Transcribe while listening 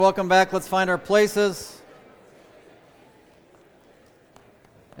Welcome back. Let's find our places.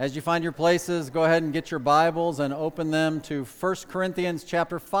 As you find your places, go ahead and get your Bibles and open them to 1 Corinthians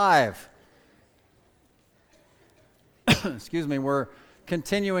chapter 5. Excuse me, we're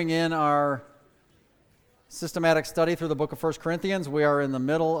continuing in our systematic study through the book of 1 Corinthians. We are in the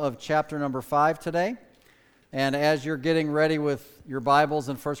middle of chapter number 5 today. And as you're getting ready with your Bibles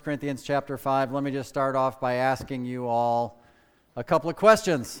in 1 Corinthians chapter 5, let me just start off by asking you all a couple of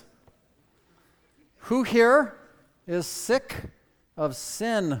questions. Who here is sick of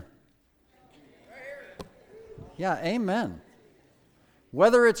sin? Yeah, amen.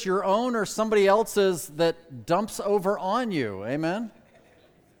 Whether it's your own or somebody else's that dumps over on you, amen?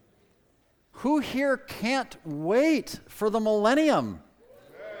 Who here can't wait for the millennium?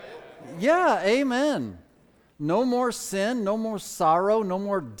 Yeah, amen. No more sin, no more sorrow, no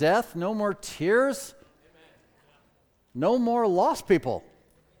more death, no more tears, no more lost people.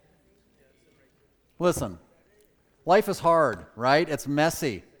 Listen, life is hard, right? It's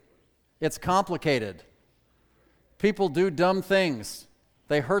messy. It's complicated. People do dumb things.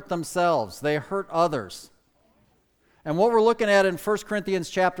 They hurt themselves. They hurt others. And what we're looking at in 1 Corinthians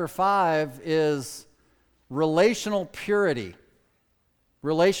chapter 5 is relational purity.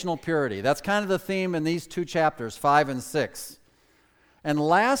 Relational purity. That's kind of the theme in these two chapters, 5 and 6. And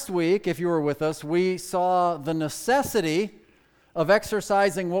last week, if you were with us, we saw the necessity of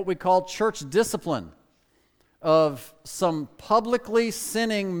exercising what we call church discipline of some publicly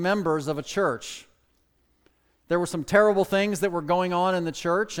sinning members of a church. There were some terrible things that were going on in the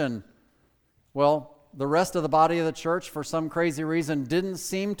church, and, well, the rest of the body of the church, for some crazy reason, didn't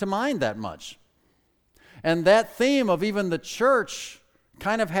seem to mind that much. And that theme of even the church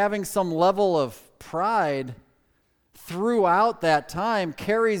kind of having some level of pride throughout that time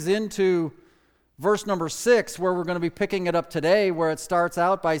carries into verse number 6, where we're going to be picking it up today, where it starts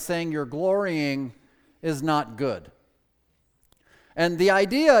out by saying your glorying is not good. And the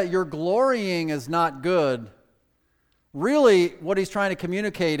idea your glorying is not good, really what he's trying to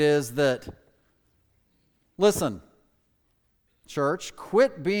communicate is that, listen, church,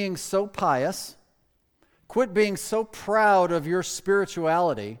 quit being so pious, quit being so proud of your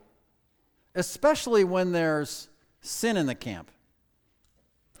spirituality, especially when there's sin in the camp.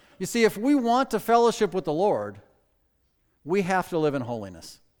 You see, if we want to fellowship with the Lord, we have to live in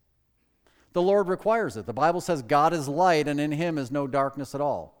holiness. The Lord requires it. The Bible says God is light and in Him is no darkness at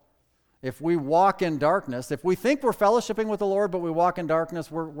all. If we walk in darkness, if we think we're fellowshipping with the Lord but we walk in darkness,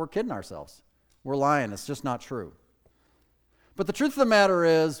 we're kidding ourselves. We're lying. It's just not true. But the truth of the matter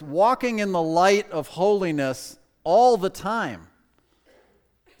is, walking in the light of holiness all the time,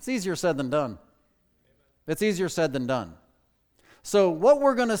 it's easier said than done. It's easier said than done. So what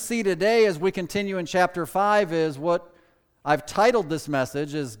we're going to see today as we continue in chapter 5 is what I've titled this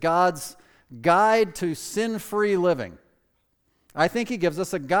message is God's Guide to Sin-Free Living. I think He gives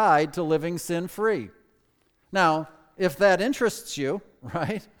us a guide to living sin-free. Now, if that interests you,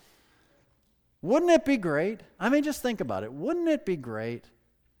 right, wouldn't it be great? I mean, just think about it. Wouldn't it be great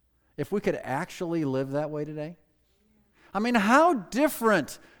if we could actually live that way today? I mean, how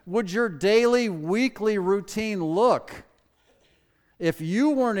different would your daily, weekly routine look if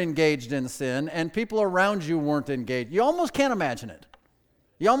you weren't engaged in sin and people around you weren't engaged? You almost can't imagine it.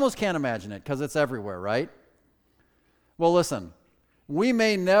 You almost can't imagine it because it's everywhere, right? Well, listen, we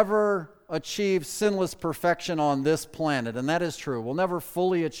may never achieve sinless perfection on this planet, and that is true. We'll never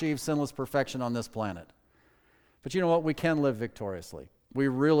fully achieve sinless perfection on this planet. But you know what? We can live victoriously. We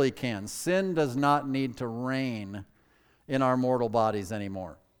really can. Sin does not need to reign in our mortal bodies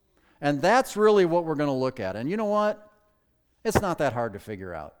anymore. And that's really what we're going to look at. And you know what? It's not that hard to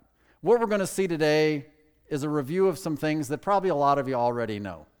figure out. What we're going to see today is a review of some things that probably a lot of you already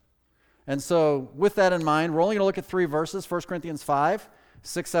know. And so with that in mind, we're only going to look at 3 verses, 1 Corinthians 5,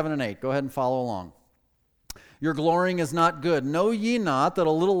 6, 7, and 8. Go ahead and follow along. Your glorying is not good. Know ye not that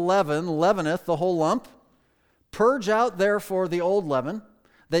a little leaven leaveneth the whole lump? Purge out therefore the old leaven,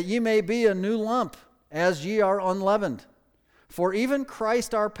 that ye may be a new lump, as ye are unleavened. For even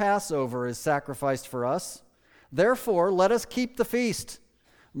Christ our Passover is sacrificed for us. Therefore let us keep the feast,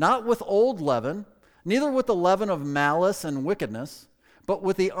 not with old leaven, neither with the leaven of malice and wickedness, but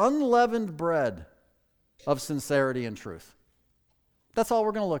with the unleavened bread of sincerity and truth. That's all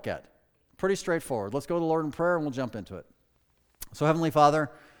we're going to look at. Pretty straightforward. Let's go to the Lord in prayer and we'll jump into it. So Heavenly Father,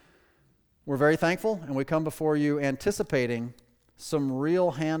 we're very thankful and we come before you anticipating some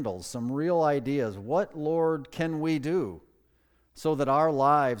real handles, some real ideas. What, Lord, can we do so that our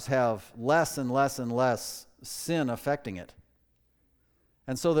lives have less and less and less sin affecting it?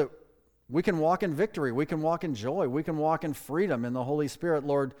 And so that We can walk in victory. We can walk in joy. We can walk in freedom in the Holy Spirit.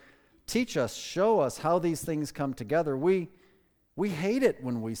 Lord, teach us, show us how these things come together. We hate it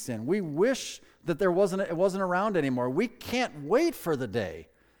when we sin. We wish that it wasn't around anymore. We can't wait for the day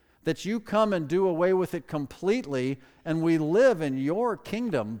that you come and do away with it completely and we live in your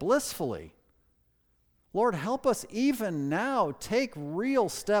kingdom blissfully. Lord, help us even now take real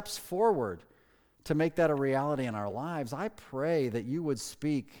steps forward to make that a reality in our lives. I pray that you would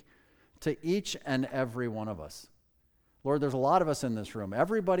speak to each and every one of us. Lord, there's a lot of us in this room.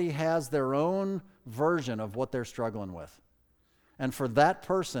 Everybody has their own version of what they're struggling with. And for that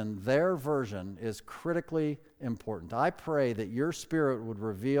person, their version is critically important. I pray that your Spirit would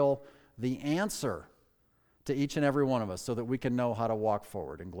reveal the answer to each and every one of us so that we can know how to walk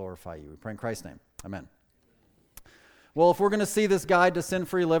forward and glorify you. We pray in Christ's name. Amen. Well, if we're going to see this guide to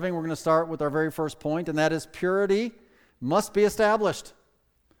sin-free living, we're going to start with our very first point, and that is purity must be established.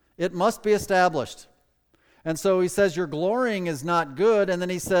 It must be established. And so he says, your glorying is not good. And then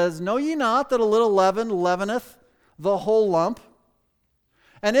he says, know ye not that a little leaven leaveneth the whole lump?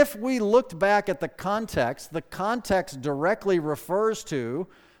 And if we looked back at the context directly refers to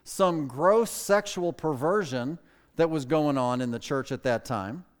some gross sexual perversion that was going on in the church at that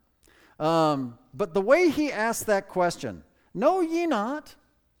time. But the way he asked that question, know ye not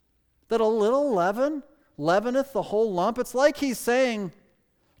that a little leaven leaveneth the whole lump? It's like he's saying,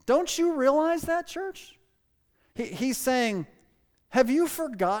 don't you realize that, church? He's saying, have you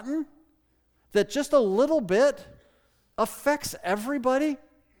forgotten that just a little bit affects everybody?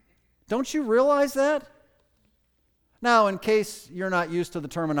 Don't you realize that? Now, in case you're not used to the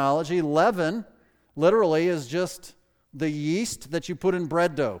terminology, leaven literally is just the yeast that you put in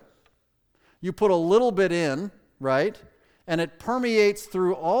bread dough. You put a little bit in, right? And it permeates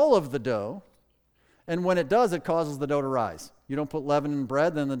through all of the dough. And when it does, it causes the dough to rise. You don't put leaven in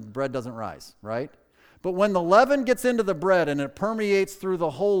bread, then the bread doesn't rise, right? But when the leaven gets into the bread and it permeates through the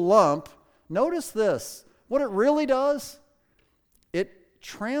whole lump, notice this. What it really does, it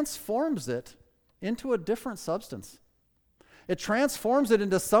transforms it into a different substance. It transforms it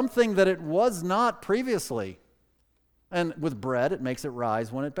into something that it was not previously. And with bread, it makes it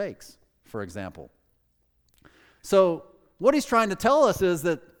rise when it bakes, for example. So what he's trying to tell us is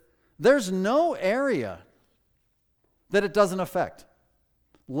that there's no area that it doesn't affect.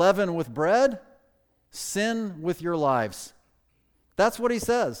 Leaven with bread, sin with your lives. That's what he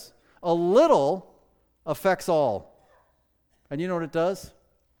says. A little affects all. And you know what it does?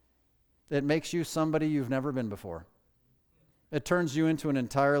 It makes you somebody you've never been before. It turns you into an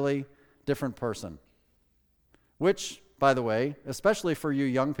entirely different person. Which, by the way, especially for you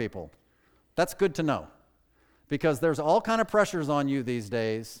young people, that's good to know. Because there's all kind of pressures on you these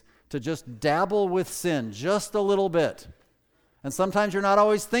days to just dabble with sin just a little bit. And sometimes you're not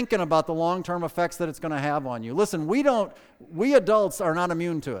always thinking about the long-term effects that it's going to have on you. Listen, we adults are not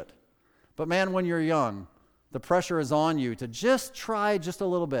immune to it. But man, when you're young, the pressure is on you to just try just a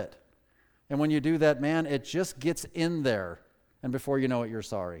little bit. And when you do that, man, it just gets in there. And before you know it, you're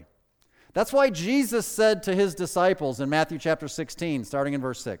sorry. That's why Jesus said to his disciples in Matthew chapter 16, starting in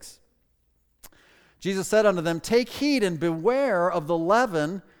verse 6. Jesus said unto them, take heed and beware of the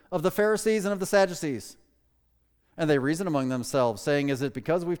leaven of the Pharisees and of the Sadducees. And they reasoned among themselves, saying, is it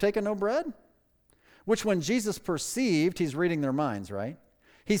because we've taken no bread? Which when Jesus perceived, he's reading their minds, right?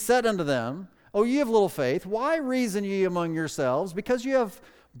 He said unto them, O ye of little faith, why reason ye among yourselves, because ye have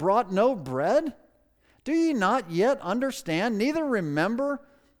brought no bread? Do ye not yet understand, neither remember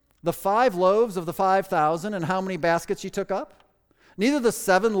the 5 loaves of the 5,000 and how many baskets ye took up? Neither the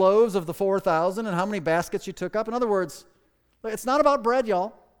 7 loaves of the 4,000 and how many baskets you took up? In other words, it's not about bread,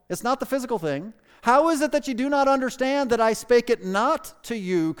 y'all. It's not the physical thing. How is it that you do not understand that I spake it not to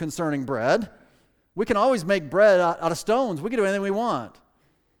you concerning bread? We can always make bread out of stones. We can do anything we want.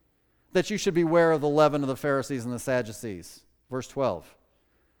 That you should beware of the leaven of the Pharisees and the Sadducees. Verse 12.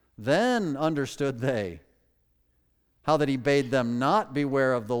 Then understood they how that he bade them not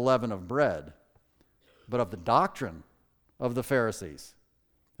beware of the leaven of bread, but of the doctrine of the Pharisees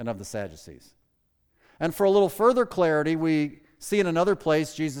and of the Sadducees. And for a little further clarity, we see in another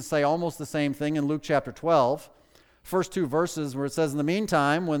place Jesus say almost the same thing in Luke chapter 12, first 2 verses, where it says, in the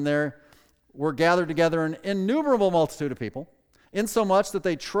meantime, when there were gathered together an innumerable multitude of people, insomuch that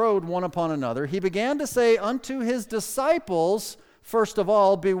they trode one upon another, he began to say unto his disciples, first of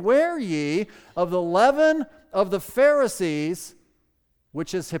all, beware ye of the leaven of the Pharisees,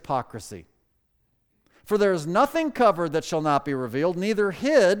 which is hypocrisy. For there is nothing covered that shall not be revealed, neither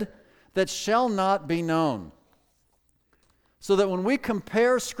hid that shall not be known. So that when we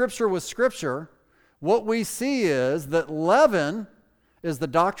compare Scripture with Scripture, what we see is that leaven is the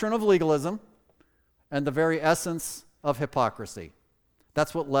doctrine of legalism and the very essence of hypocrisy.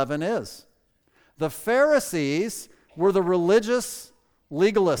 That's what leaven is. The Pharisees were the religious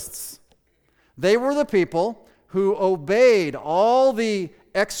legalists. They were the people who obeyed all the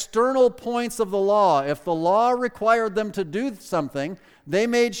external points of the law. If the law required them to do something, they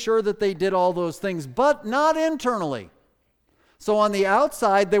made sure that they did all those things, but not internally. So on the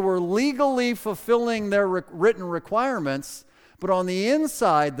outside, they were legally fulfilling their written requirements, but on the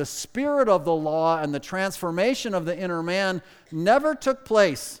inside, the spirit of the law and the transformation of the inner man never took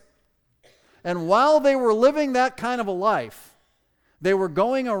place. And while they were living that kind of a life, they were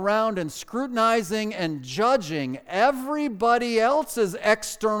going around and scrutinizing and judging everybody else's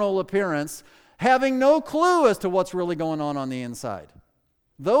external appearance, having no clue as to what's really going on the inside.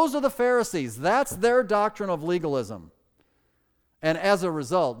 Those are the Pharisees. That's their doctrine of legalism. And as a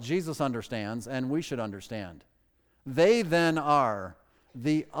result, Jesus understands, and we should understand, they then are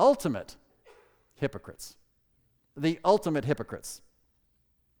the ultimate hypocrites. The ultimate hypocrites.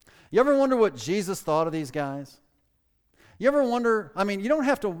 You ever wonder what Jesus thought of these guys? You ever wonder, you don't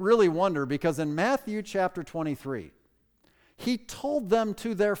have to really wonder, because in Matthew chapter 23, he told them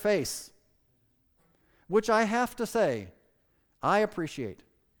to their face, which I have to say, I appreciate.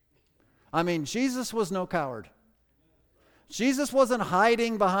 Jesus was no coward. Jesus wasn't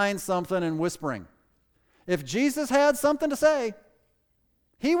hiding behind something and whispering. If Jesus had something to say,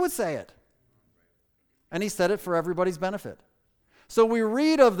 he would say it. And he said it for everybody's benefit. So we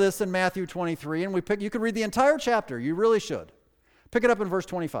read of this in Matthew 23, and you could read the entire chapter. You really should. Pick it up in verse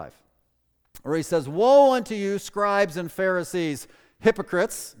 25, where he says, "Woe unto you, scribes and Pharisees,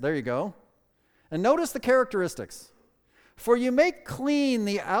 hypocrites." There you go. And notice the characteristics. "For you make clean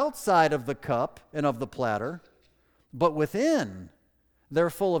the outside of the cup and of the platter, but within they're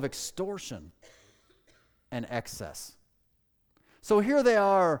full of extortion and excess." So here they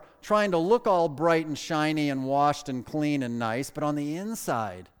are trying to look all bright and shiny and washed and clean and nice, but on the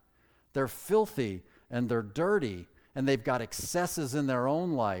inside, they're filthy and they're dirty and they've got excesses in their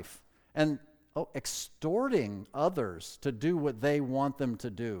own life and extorting others to do what they want them to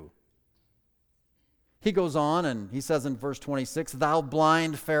do. He goes on and he says in verse 26, "Thou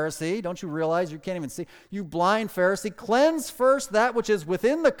blind Pharisee," don't you realize you can't even see? "You blind Pharisee, cleanse first that which is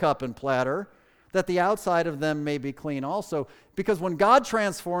within the cup and platter, that the outside of them may be clean also." Because when God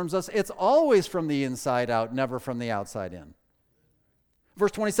transforms us, it's always from the inside out, never from the outside in.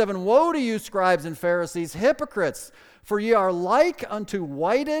 Verse 27, "Woe to you, scribes and Pharisees, hypocrites, for ye are like unto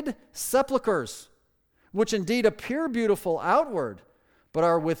whited sepulchres, which indeed appear beautiful outward, but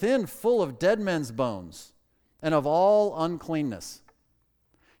are within full of dead men's bones and of all uncleanness."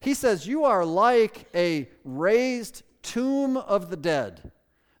 He says, you are like a raised tomb of the dead,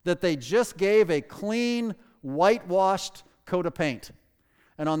 that they just gave a clean, whitewashed coat of paint.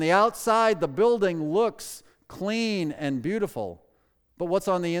 And on the outside, the building looks clean and beautiful. But what's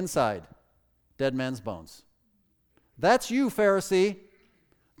on the inside? Dead men's bones. That's you, Pharisee.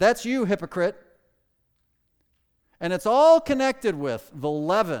 That's you, hypocrite. And it's all connected with the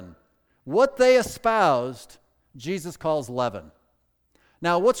leaven. What they espoused, Jesus calls leaven.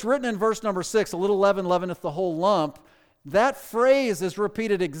 Now, what's written in verse number 6, "A little leaven leaveneth the whole lump," that phrase is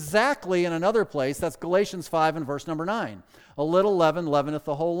repeated exactly in another place. That's Galatians 5 and verse number 9. "A little leaven leaveneth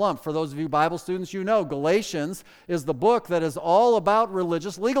the whole lump." For those of you Bible students, you know Galatians is the book that is all about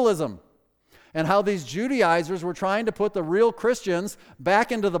religious legalism and how these Judaizers were trying to put the real Christians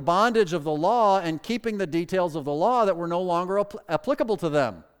back into the bondage of the law and keeping the details of the law that were no longer applicable to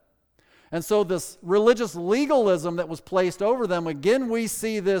them. And so this religious legalism that was placed over them, again we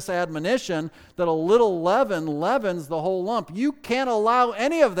see this admonition that a little leaven leavens the whole lump. You can't allow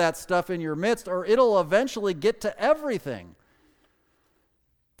any of that stuff in your midst or it'll eventually get to everything.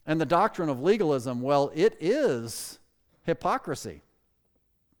 And the doctrine of legalism, well, it is hypocrisy,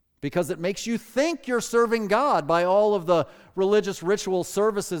 because it makes you think you're serving God by all of the religious ritual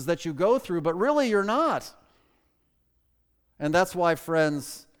services that you go through, but really you're not. And that's why,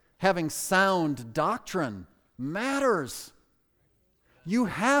 friends, having sound doctrine matters. You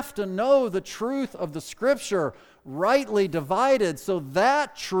have to know the truth of the Scripture rightly divided, so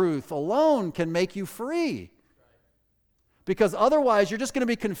that truth alone can make you free. Because otherwise you're just going to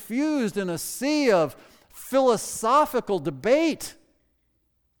be confused in a sea of philosophical debate.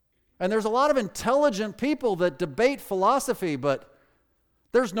 And there's a lot of intelligent people that debate philosophy, but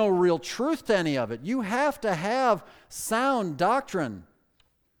there's no real truth to any of it. You have to have sound doctrine,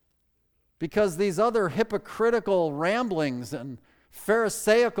 because these other hypocritical ramblings and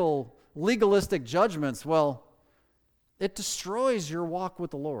pharisaical legalistic judgments, well, it destroys your walk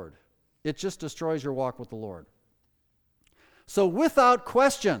with the Lord. It just destroys your walk with the Lord. So without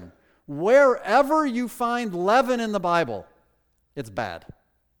question, wherever you find leaven in the Bible, it's bad.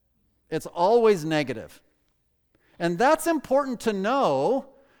 It's always negative. And that's important to know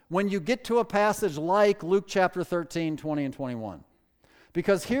when you get to a passage like Luke chapter 13, 20 and 21.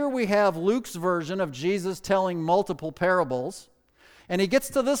 Because here we have Luke's version of Jesus telling multiple parables. And he gets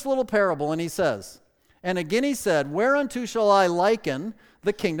to this little parable and he says, "And again he said, Whereunto shall I liken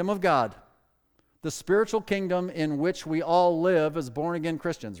the kingdom of God?" The spiritual kingdom in which we all live as born-again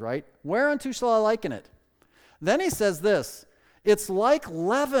Christians, right? "Whereunto shall I liken it?" Then he says this, "It's like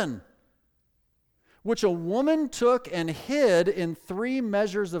leaven, which a woman took and hid in 3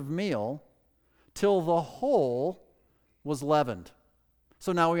 measures of meal till the whole was leavened."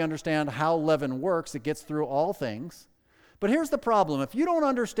 So now we understand how leaven works. It gets through all things. But here's the problem. If you don't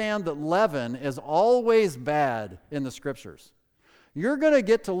understand that leaven is always bad in the Scriptures, you're going to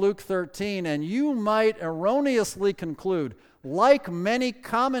get to Luke 13 and you might erroneously conclude, like many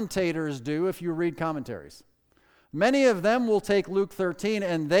commentators do if you read commentaries. Many of them will take Luke 13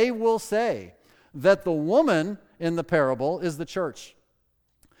 and they will say that the woman in the parable is the church.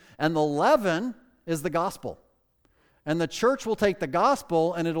 And the leaven is the gospel. And the church will take the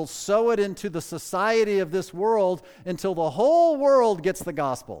gospel and it'll sow it into the society of this world until the whole world gets the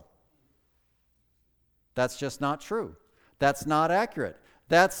gospel. That's just not true. That's not accurate.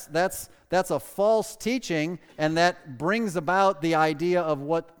 That's a false teaching, and that brings about the idea of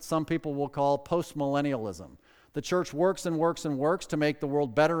what some people will call postmillennialism. The church works and works and works to make the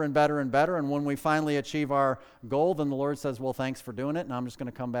world better and better and better, and when we finally achieve our goal, then the Lord says, "Well, thanks for doing it, and I'm just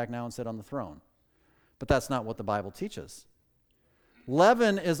going to come back now and sit on the throne." But that's not what the Bible teaches.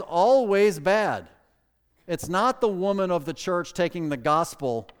 Leaven is always bad. It's not the woman of the church taking the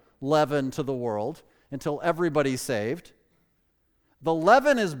gospel leaven to the world until everybody's saved. The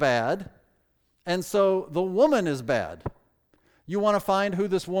leaven is bad, and so the woman is bad. You want to find who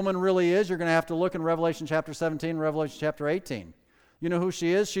this woman really is, you're going to have to look in Revelation chapter 17, Revelation chapter 18. You know who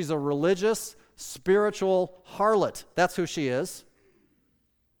she is? She's a religious, spiritual harlot. That's who she is.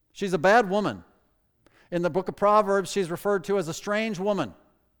 She's a bad woman. In the book of Proverbs, she's referred to as a strange woman,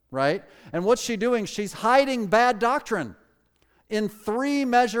 right? And what's she doing? She's hiding bad doctrine in 3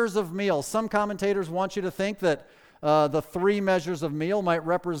 measures of meal. Some commentators want you to think that the 3 measures of meal might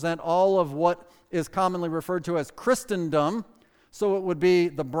represent all of what is commonly referred to as Christendom. So it would be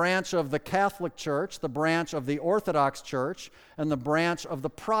the branch of the Catholic Church, the branch of the Orthodox Church, and the branch of the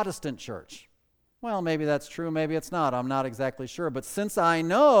Protestant Church. Well, maybe that's true, maybe it's not. I'm not exactly sure. But since I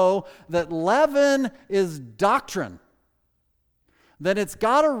know that leaven is doctrine, then it's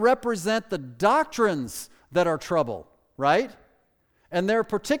got to represent the doctrines that are trouble, right? And there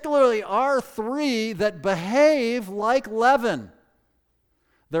particularly are 3 that behave like leaven.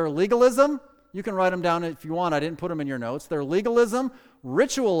 They're legalism. You can write them down if you want. I didn't put them in your notes. They're legalism,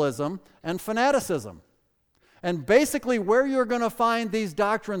 ritualism, and fanaticism. And basically where you're going to find these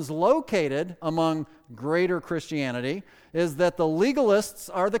doctrines located among greater Christianity is that the legalists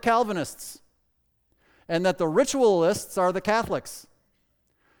are the Calvinists, and that the ritualists are the Catholics,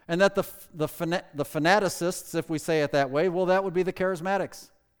 and that the fanaticists, if we say it that way, well, that would be the Charismatics.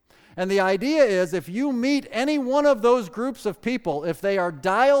 And the idea is if you meet any one of those groups of people, if they are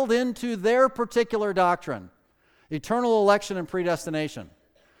dialed into their particular doctrine, eternal election and predestination,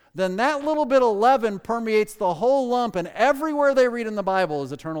 then that little bit of leaven permeates the whole lump, and everywhere they read in the Bible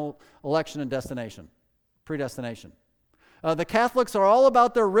is eternal election and predestination. The Catholics are all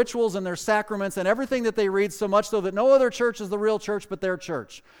about their rituals and their sacraments and everything that they read, so much so that no other church is the real church but their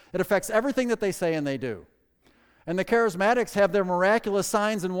church. It affects everything that they say and they do. And the Charismatics have their miraculous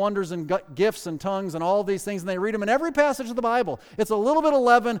signs and wonders and gifts and tongues and all these things, and they read them in every passage of the Bible. It's a little bit of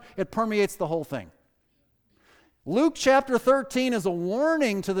leaven, it permeates the whole thing. Luke chapter 13 is a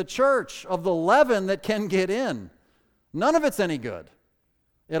warning to the church of the leaven that can get in. None of it's any good.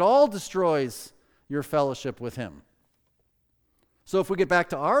 It all destroys your fellowship with Him. So if we get back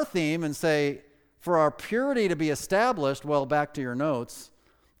to our theme and say, for our purity to be established, well, back to your notes,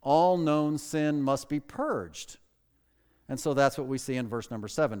 all known sin must be purged. And so that's what we see in verse number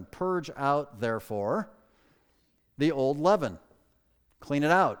 7. Purge out, therefore, the old leaven. Clean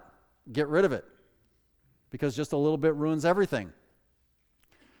it out. Get rid of it. Because just a little bit ruins everything.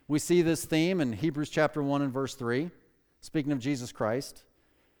 We see this theme in Hebrews chapter 1 and verse 3, speaking of Jesus Christ,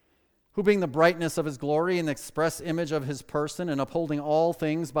 who being the brightness of His glory and the express image of His person, and upholding all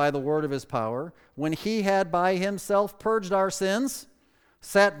things by the word of His power, when He had by Himself purged our sins,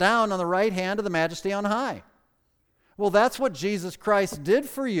 sat down on the right hand of the Majesty on high. Well, that's what Jesus Christ did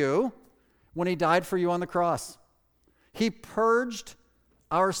for you when He died for you on the cross. He purged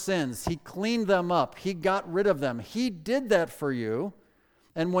our sins. He cleaned them up. He got rid of them. He did that for you.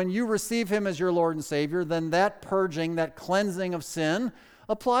 And when you receive him as your Lord and Savior, then that purging, that cleansing of sin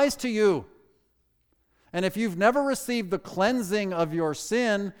applies to you. And if you've never received the cleansing of your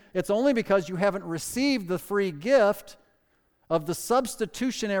sin, it's only because you haven't received the free gift of the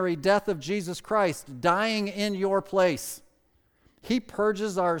substitutionary death of Jesus Christ, dying in your place. He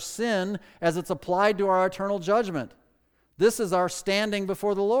purges our sin as it's applied to our eternal judgment. This is our standing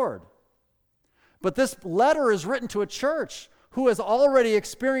before the Lord. But this letter is written to a church who has already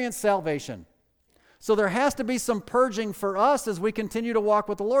experienced salvation. So there has to be some purging for us as we continue to walk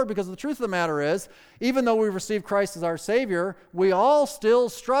with the Lord, because the truth of the matter is, even though we receive Christ as our Savior, we all still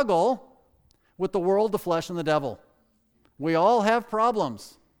struggle with the world, the flesh, and the devil. We all have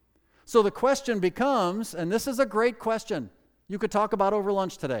problems. So the question becomes, and this is a great question you could talk about over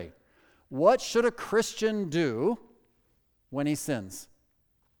lunch today, what should a Christian do when he sins?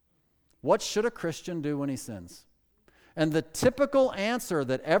 What should a Christian do when he sins? And the typical answer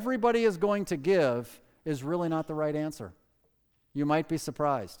that everybody is going to give is really not the right answer. You might be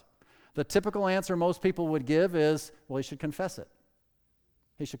surprised. The typical answer most people would give is, well, he should confess it.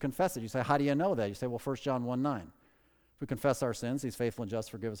 He should confess it. You say, how do you know that? You say, well, 1 John 1:9. If we confess our sins, he's faithful and just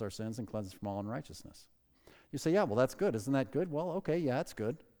to forgive us our sins and cleanse us from all unrighteousness. You say, yeah, well, that's good. Isn't that good? Well, okay, yeah, it's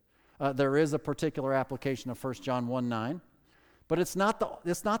good. There is a particular application of 1 John 1:9, but it's not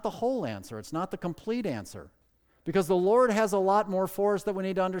the whole answer. It's not the complete answer. Because the Lord has a lot more for us that we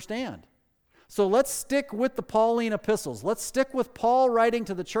need to understand. So let's stick with the Pauline epistles. Let's stick with Paul writing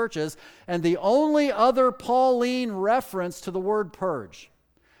to the churches, and the only other Pauline reference to the word purge.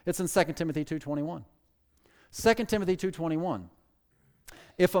 It's in 2 Timothy 2:21. 2 Timothy 2:21.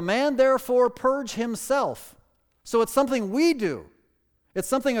 If a man therefore purge himself, so it's something we do. It's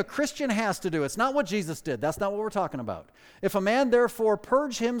something a Christian has to do. It's not what Jesus did. That's not what we're talking about. If a man therefore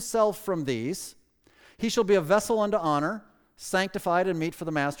purge himself from these, he shall be a vessel unto honor, sanctified and meet for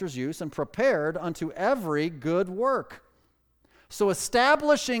the master's use, and prepared unto every good work. So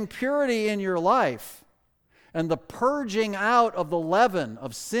establishing purity in your life and the purging out of the leaven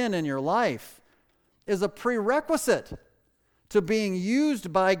of sin in your life is a prerequisite to being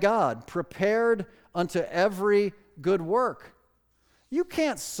used by God, prepared unto every good work. You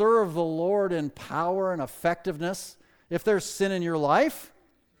can't serve the Lord in power and effectiveness if there's sin in your life.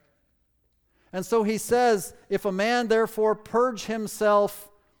 And so he says, if a man therefore purge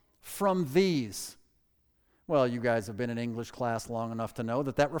himself from these. Well, you guys have been in English class long enough to know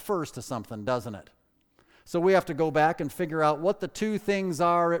that that refers to something, doesn't it? So we have to go back and figure out what the two things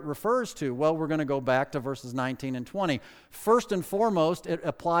are it refers to. Well, we're going to go back to verses 19 and 20. First and foremost, it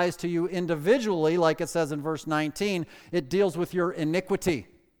applies to you individually, like it says in verse 19. It deals with your iniquity.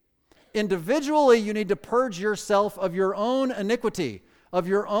 Individually, you need to purge yourself of your own iniquity, of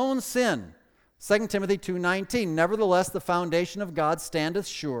your own sin. 2 Timothy 2:19, nevertheless the foundation of God standeth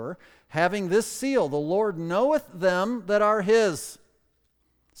sure, having this seal, the Lord knoweth them that are his.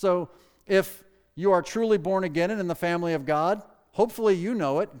 So if you are truly born again and in the family of God, hopefully you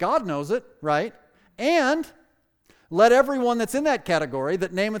know it. God knows it, right? And let everyone that's in that category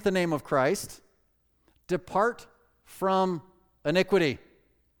that nameth the name of Christ depart from iniquity.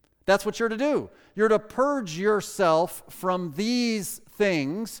 That's what you're to do. You're to purge yourself from these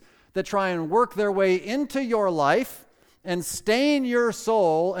things that try and work their way into your life and stain your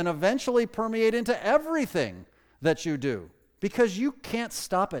soul and eventually permeate into everything that you do, because you can't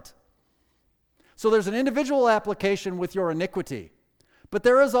stop it. So there's an individual application with your iniquity, but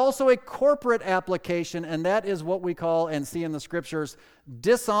there is also a corporate application, and that is what we call and see in the scriptures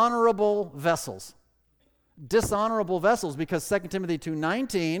dishonorable vessels. Dishonorable vessels, because 2 Timothy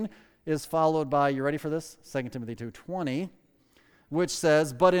 2:19 is followed by, you ready for this? 2 Timothy 2:20. Which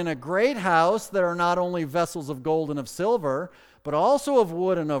says, but in a great house there are not only vessels of gold and of silver, but also of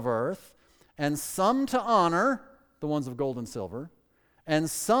wood and of earth, and some to honor, the ones of gold and silver, and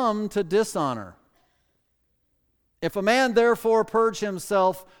some to dishonor. If a man therefore purge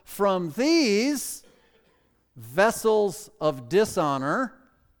himself from these vessels of dishonor,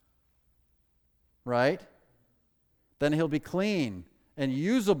 right, then he'll be clean and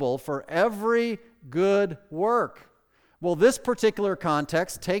usable for every good work. Well, this particular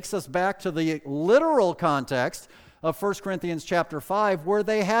context takes us back to the literal context of 1 Corinthians chapter 5, where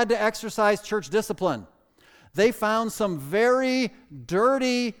they had to exercise church discipline. They found some very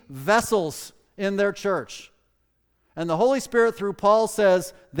dirty vessels in their church. And the Holy Spirit, through Paul,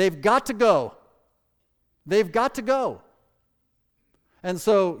 says, they've got to go. They've got to go. And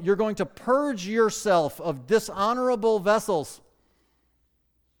so you're going to purge yourself of dishonorable vessels.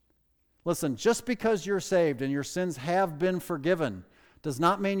 Listen, just because you're saved and your sins have been forgiven does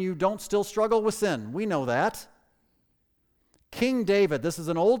not mean you don't still struggle with sin. We know that. King David, this is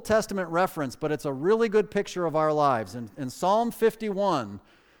an Old Testament reference, but it's a really good picture of our lives. In Psalm 51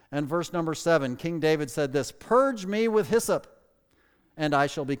 and verse number 7, King David said this, "Purge me with hyssop, and I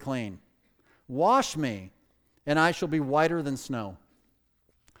shall be clean. Wash me, and I shall be whiter than snow."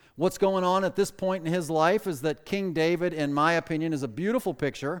 What's going on at this point in his life is that King David, in my opinion, is a beautiful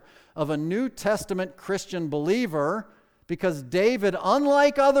picture of a New Testament Christian believer, because David,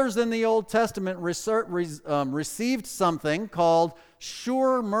 unlike others in the Old Testament, received something called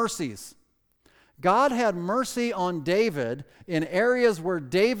sure mercies. God had mercy on David in areas where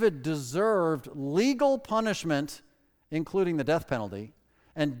David deserved legal punishment, including the death penalty,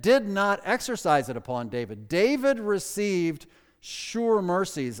 and did not exercise it upon David. David received sure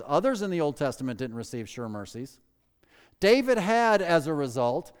mercies. Others in the Old Testament didn't receive sure mercies. David had, as a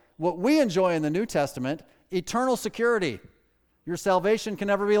result, what we enjoy in the New Testament, eternal security. Your salvation can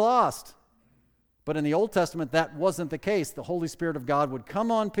never be lost. But in the Old Testament, that wasn't the case. The Holy Spirit of God would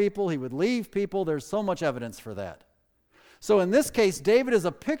come on people. He would leave people. There's so much evidence for that. So in this case, David is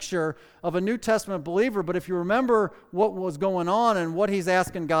a picture of a New Testament believer. But if you remember what was going on and what he's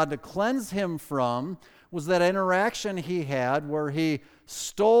asking God to cleanse him from, was that interaction he had where he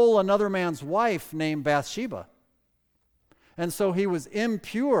stole another man's wife named Bathsheba. And so he was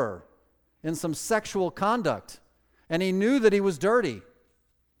impure in some sexual conduct. And he knew that he was dirty.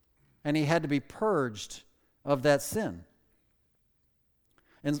 And he had to be purged of that sin.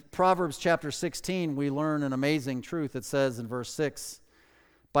 In Proverbs chapter 16, we learn an amazing truth. It says in verse 6,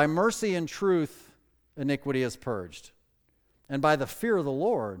 "By mercy and truth iniquity is purged, and by the fear of the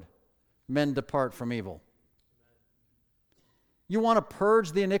Lord men depart from evil." You want to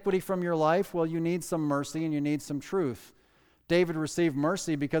purge the iniquity from your life? Well, you need some mercy and you need some truth. David received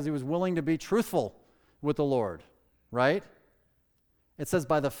mercy because he was willing to be truthful with the Lord, right? It says,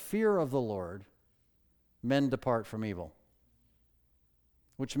 "By the fear of the Lord men depart from evil,"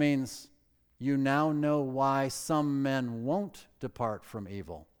 which means you now know why some men won't depart from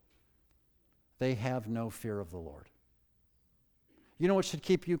evil. They have no fear of the Lord. You know what should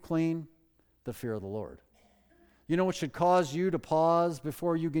keep you clean? The fear of the Lord. You know what should cause you to pause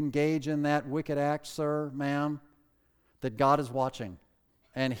before you engage in that wicked act, sir, ma'am? That God is watching,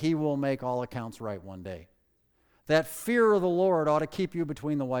 and He will make all accounts right one day. That fear of the Lord ought to keep you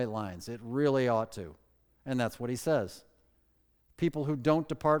between the white lines. It really ought to. And that's what He says. People who don't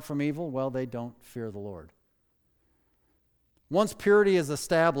depart from evil, well, they don't fear the Lord. Once purity is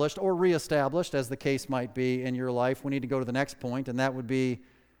established or reestablished, as the case might be in your life, we need to go to the next point, and that would be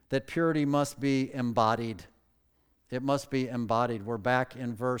that purity must be embodied. It must be embodied. We're back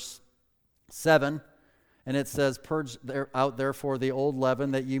in verse 7, and it says, "Purge out therefore the old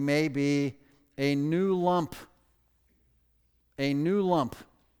leaven, that you may be a new lump." A new lump.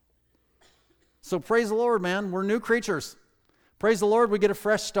 So praise the Lord, man. We're new creatures. Praise the Lord, we get a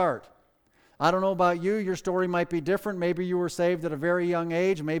fresh start. I don't know about you. Your story might be different. Maybe you were saved at a very young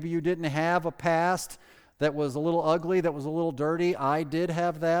age. Maybe you didn't have a past that was a little ugly, that was a little dirty. I did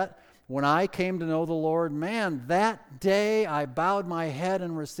have that. When I came to know the Lord, man, that day I bowed my head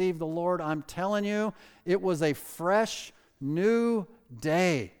and received the Lord. I'm telling you, it was a fresh, new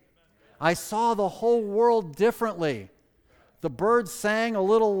day. I saw the whole world differently. The birds sang a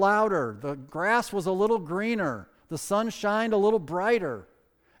little louder. The grass was a little greener. The sun shined a little brighter.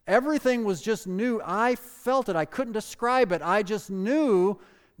 Everything was just new. I felt it. I couldn't describe it. I just knew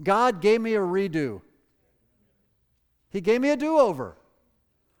God gave me a redo. He gave me a do-over.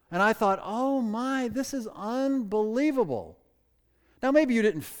 And I thought, oh my, this is unbelievable. Now, maybe you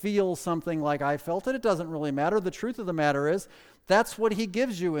didn't feel something like I felt it. It doesn't really matter. The truth of the matter is, that's what He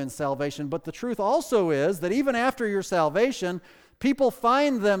gives you in salvation. But the truth also is that even after your salvation, people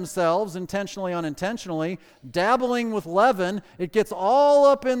find themselves, intentionally, unintentionally, dabbling with leaven. It gets all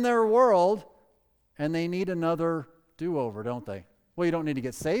up in their world, and they need another do-over, don't they? Well, you don't need to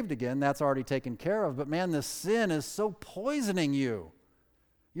get saved again. That's already taken care of. But man, this sin is so poisoning you.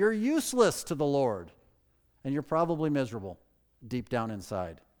 You're useless to the Lord, and you're probably miserable deep down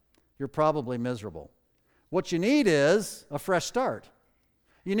inside. You're probably miserable. What you need is a fresh start.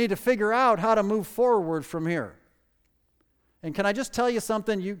 You need to figure out how to move forward from here. And can I just tell you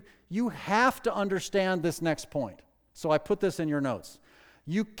something? You have to understand this next point. So I put this in your notes.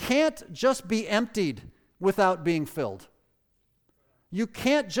 You can't just be emptied without being filled. You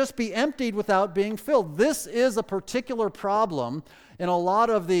can't just be emptied without being filled. This is a particular problem in a lot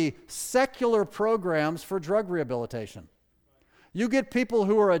of the secular programs for drug rehabilitation. You get people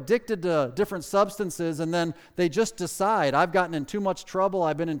who are addicted to different substances and then they just decide, I've gotten in too much trouble,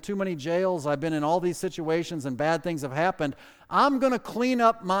 I've been in too many jails, I've been in all these situations and bad things have happened. I'm going to clean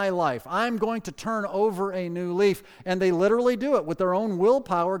up my life. I'm going to turn over a new leaf. And they literally do it with their own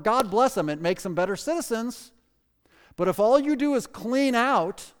willpower. God bless them. It makes them better citizens. But if all you do is clean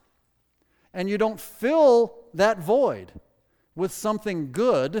out and you don't fill that void with something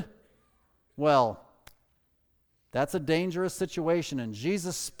good, well, that's a dangerous situation, and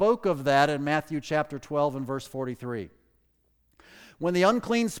Jesus spoke of that in Matthew chapter 12 and verse 43. When the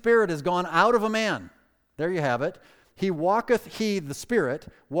unclean spirit is gone out of a man, there you have it, the spirit,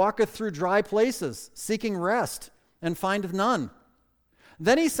 walketh through dry places, seeking rest, and findeth none.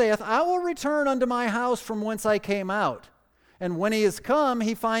 Then he saith, I will return unto my house from whence I came out. And when he is come,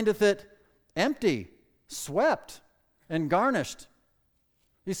 he findeth it empty, swept, and garnished.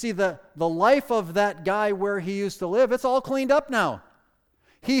 You see, the life of that guy where he used to live, it's all cleaned up now.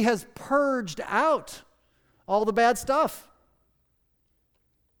 He has purged out all the bad stuff.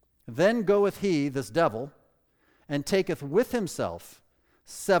 Then goeth he, this devil, and taketh with himself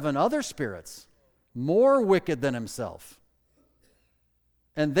 7 other spirits, more wicked than himself.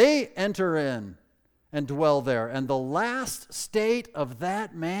 And they enter in and dwell there. And the last state of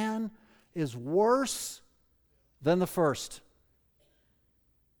that man is worse than the first.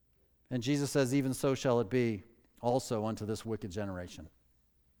 And Jesus says, even so shall it be also unto this wicked generation.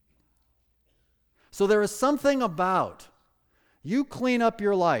 So there is something about you clean up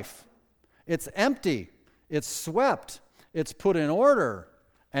your life. It's empty, it's swept, it's put in order,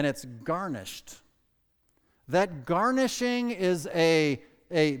 and it's garnished. That garnishing is a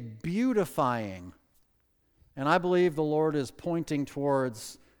beautifying. And I believe the Lord is pointing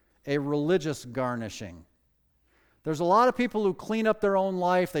towards a religious garnishing. There's a lot of people who clean up their own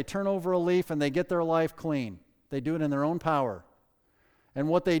life, they turn over a leaf and they get their life clean. They do it in their own power. And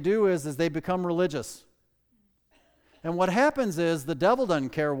what they do is they become religious. And what happens is the devil doesn't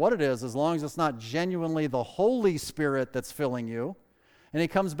care what it is as long as it's not genuinely the Holy Spirit that's filling you. And he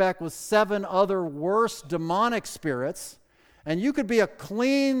comes back with 7 other worse demonic spirits. And you could be a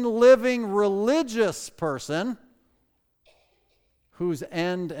clean, living, religious person whose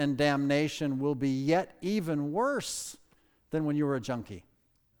end and damnation will be yet even worse than when you were a junkie.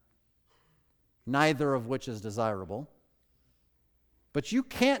 Neither of which is desirable. But you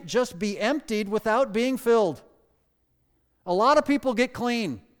can't just be emptied without being filled. A lot of people get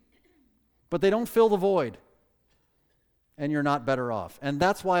clean, but they don't fill the void. And you're not better off. And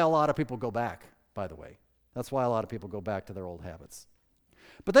that's why a lot of people go back, by the way. That's why a lot of people go back to their old habits.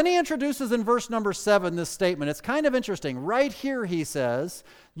 But then he introduces in verse number 7 this statement. It's kind of interesting. Right here he says,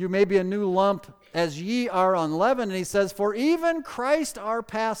 you may be a new lump as ye are unleavened. And he says, for even Christ our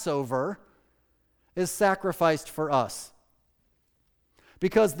Passover is sacrificed for us.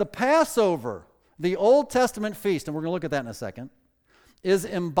 Because the Passover, the Old Testament feast, and we're going to look at that in a second, is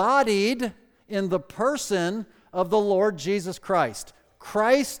embodied in the person of the Lord Jesus Christ.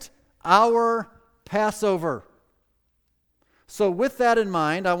 Christ our Passover. So with that in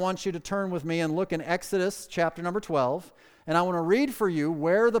mind, I want you to turn with me and look in Exodus chapter number 12, and I want to read for you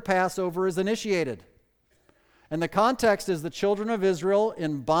where the Passover is initiated. And the context is the children of Israel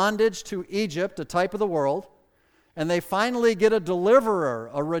in bondage to Egypt, a type of the world, and they finally get a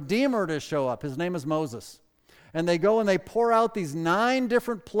deliverer, a redeemer to show up. His name is Moses. And they go and they pour out these 9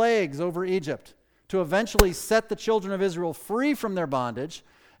 different plagues over Egypt to eventually set the children of Israel free from their bondage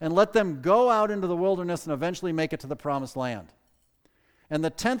and let them go out into the wilderness and eventually make it to the promised land. And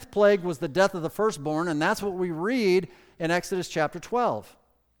the 10th plague was the death of the firstborn, and that's what we read in Exodus chapter 12.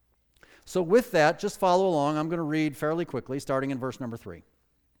 So with that, just follow along. I'm going to read fairly quickly, starting in verse number 3.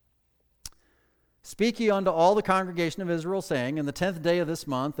 Speak ye unto all the congregation of Israel, saying, in the 10th day of this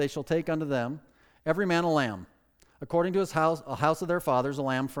month they shall take unto them every man a lamb, according to his house, a house of their fathers, a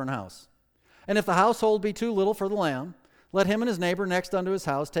lamb for an house. And if the household be too little for the lamb, let him and his neighbor next unto his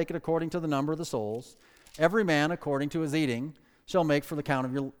house take it according to the number of the souls. Every man according to his eating shall make for the count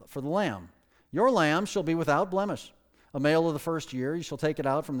of for the lamb. Your lamb shall be without blemish. A male of the first year, you shall take it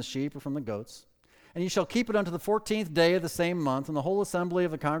out from the sheep or from the goats. And you shall keep it unto the 14th day of the same month, and the whole assembly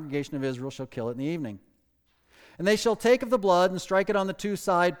of the congregation of Israel shall kill it in the evening. And they shall take of the blood and strike it on the 2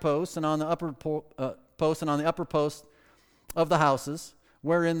 side posts and on the upper post and on the upper post of the houses,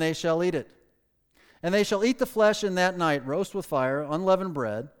 wherein they shall eat it. And they shall eat the flesh in that night, roast with fire, unleavened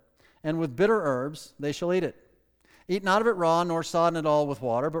bread, and with bitter herbs they shall eat it. Eat not of it raw, nor sodden it all with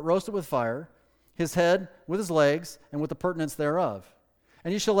water, but roast it with fire, his head with his legs, and with the purtenance thereof.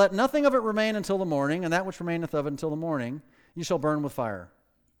 And you shall let nothing of it remain until the morning, and that which remaineth of it until the morning you shall burn with fire.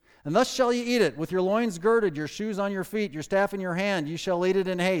 And thus shall ye eat it, with your loins girded, your shoes on your feet, your staff in your hand. You shall eat it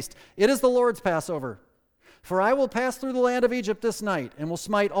in haste. It is the Lord's Passover. For I will pass through the land of Egypt this night, and will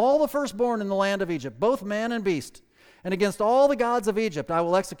smite all the firstborn in the land of Egypt, both man and beast. And against all the gods of Egypt I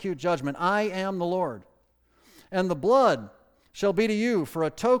will execute judgment. I am the Lord. And the blood shall be to you for a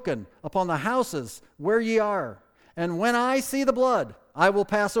token upon the houses where ye are. And when I see the blood, I will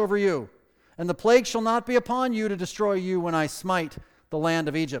pass over you. And the plague shall not be upon you to destroy you when I smite the land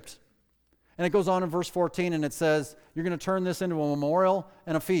of Egypt. And it goes on in verse 14, and it says, you're going to turn this into a memorial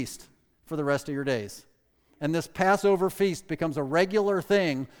and a feast for the rest of your days. And this Passover feast becomes a regular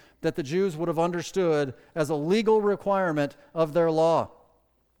thing that the Jews would have understood as a legal requirement of their law.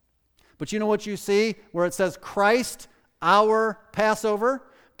 But you know what you see where it says Christ, our Passover?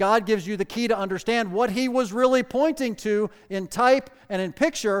 God gives you the key to understand what he was really pointing to in type and in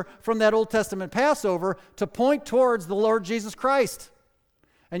picture from that Old Testament Passover to point towards the Lord Jesus Christ.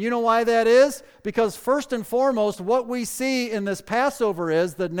 And you know why that is? Because first and foremost, what we see in this Passover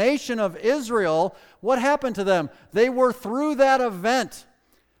is the nation of Israel, what happened to them? They were through that event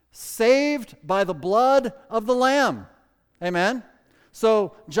saved by the blood of the Lamb. Amen?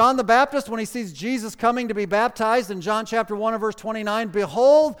 So John the Baptist, when he sees Jesus coming to be baptized in John chapter 1 and verse 29,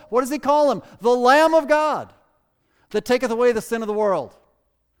 behold, what does he call him? The Lamb of God that taketh away the sin of the world.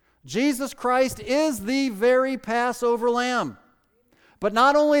 Jesus Christ is the very Passover Lamb. But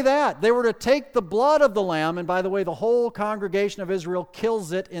not only that, they were to take the blood of the Lamb, and by the way, the whole congregation of Israel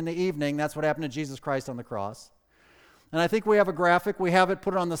kills it in the evening. That's what happened to Jesus Christ on the cross. And I think we have a graphic. We have it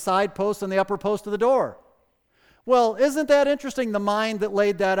put on the side post and the upper post of the door. Well, isn't that interesting, the mind that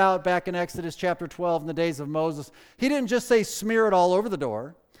laid that out back in Exodus chapter 12 in the days of Moses? He didn't just say smear it all over the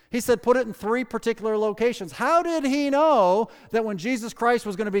door. He said put it in 3 particular locations. How did he know that when Jesus Christ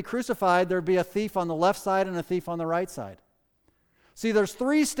was going to be crucified, there'd be a thief on the left side and a thief on the right side? See, there's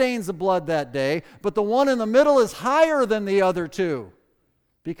 3 stains of blood that day, but the one in the middle is higher than the other 2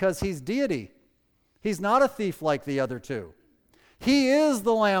 because he's deity. He's not a thief like the other 2. He is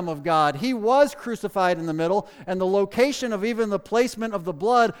the Lamb of God. He was crucified in the middle, and the location of even the placement of the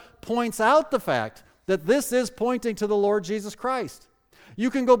blood points out the fact that this is pointing to the Lord Jesus Christ. You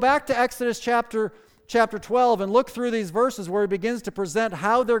can go back to Exodus chapter 12 and look through these verses where he begins to present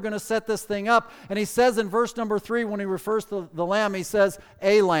how they're going to set this thing up. And he says in verse number 3, when he refers to the lamb, he says,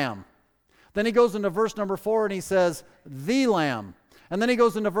 a lamb. Then he goes into verse number 4 and he says, the lamb. And then he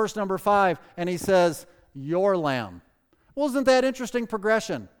goes into verse number 5 and he says, your lamb. Well, isn't that interesting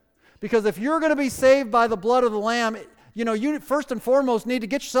progression? Because if you're going to be saved by the blood of the lamb, you first and foremost need to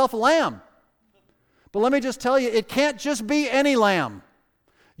get yourself a lamb. But let me just tell you, it can't just be any lamb.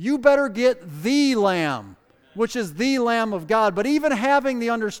 You better get the Lamb, which is the Lamb of God. But even having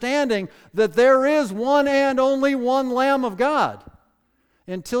the understanding that there is one and only one Lamb of God,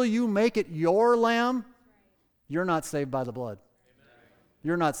 until you make it your lamb, you're not saved by the blood.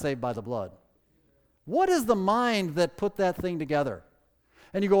 You're not saved by the blood. What is the mind that put that thing together?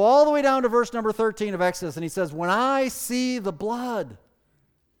 And you go all the way down to verse number 13 of Exodus, and he says, when I see the blood,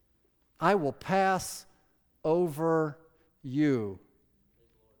 I will pass over you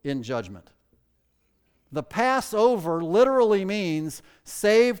in judgment. The Passover literally means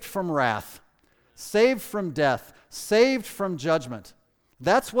saved from wrath, saved from death, saved from judgment.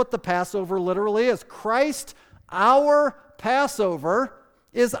 That's what the Passover literally is. Christ, our Passover,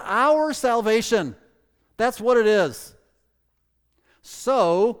 is our salvation. That's what it is.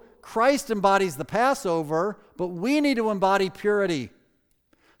 So, Christ embodies the Passover, but we need to embody purity.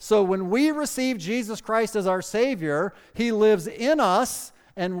 So when we receive Jesus Christ as our Savior, he lives in us,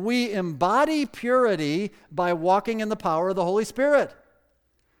 and we embody purity by walking in the power of the Holy Spirit.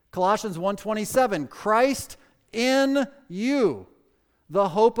 Colossians 1:27, Christ in you, the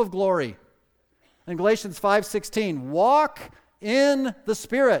hope of glory. And Galatians 5:16, walk in the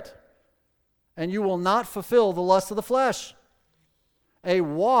Spirit, and you will not fulfill the lust of the flesh. A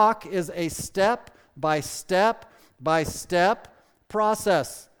walk is a step by step by step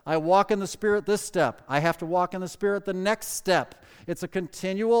process. I walk in the Spirit this step. I have to walk in the Spirit the next step. It's a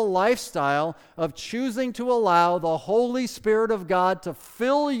continual lifestyle of choosing to allow the Holy Spirit of God to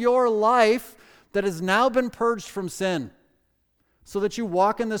fill your life that has now been purged from sin, so that you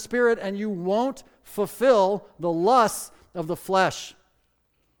walk in the Spirit and you won't fulfill the lusts of the flesh.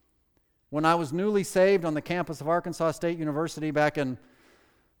 When I was newly saved on the campus of Arkansas State University back in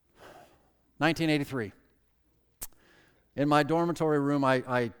 1983, in my dormitory room,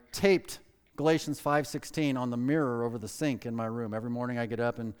 I taped Galatians 5:16 on the mirror over the sink in my room. Every morning I get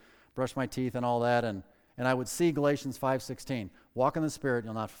up and brush my teeth and all that, and I would see Galatians 5:16. Walk in the Spirit,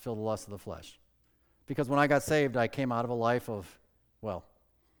 you'll not fulfill the lust of the flesh. Because when I got saved, I came out of a life of,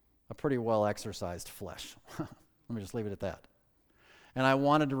 a pretty well-exercised flesh. Let me just leave it at that. And I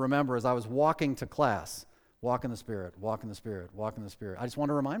wanted to remember as I was walking to class, walk in the Spirit, walk in the Spirit, walk in the Spirit. I just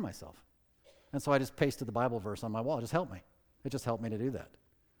wanted to remind myself. And so I just pasted the Bible verse on my wall. It just helped me. It just helped me to do that.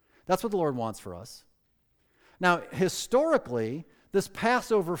 That's what the Lord wants for us. Now, historically, this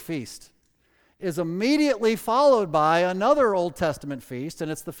Passover feast is immediately followed by another Old Testament feast,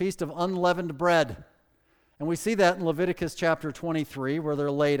 and it's the Feast of Unleavened Bread. And we see that in Leviticus chapter 23, where they're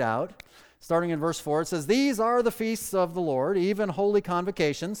laid out. Starting in verse 4, it says, "These are the feasts of the Lord, even holy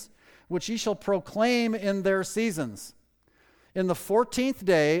convocations, which ye shall proclaim in their seasons. In the 14th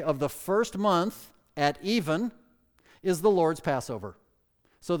day of the first month at even is the Lord's Passover."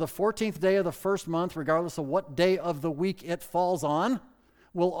 So the 14th day of the first month, regardless of what day of the week it falls on,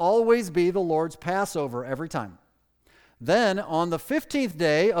 will always be the Lord's Passover every time. Then on the 15th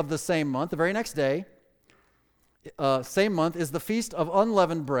day of the same month, the very next day, same month, is the Feast of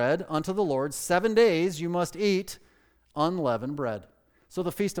Unleavened Bread unto the Lord. 7 days you must eat unleavened bread. So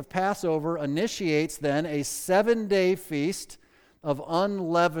the Feast of Passover initiates then a 7-day feast of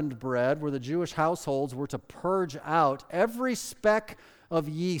unleavened bread where the Jewish households were to purge out every speck of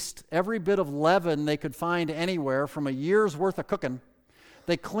yeast, every bit of leaven they could find anywhere from a year's worth of cooking.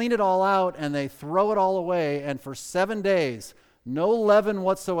 They clean it all out and they throw it all away, and for 7 days, no leaven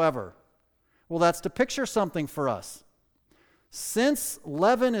whatsoever. Well, that's to picture something for us. Since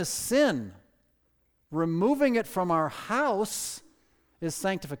leaven is sin, removing it from our house is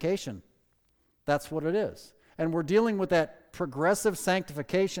sanctification. That's what it is. And we're dealing with that progressive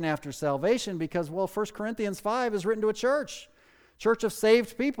sanctification after salvation because, well, 1 Corinthians 5 is written to a church of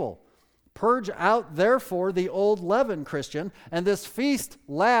saved people. Purge out, therefore, the old leaven, Christian, and this feast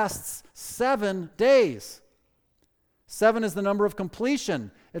lasts 7 days. 7 is the number of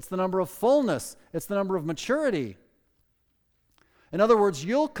completion. It's the number of fullness. It's the number of maturity. In other words,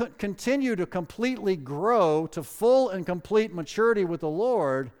 you'll continue to completely grow to full and complete maturity with the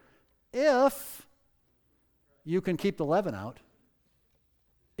Lord if you can keep the leaven out.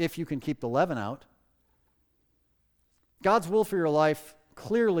 If you can keep the leaven out. God's will for your life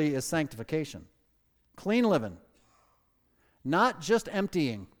clearly is sanctification. Clean living. Not just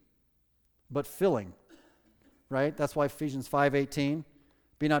emptying, but filling. Right? That's why Ephesians 5:18,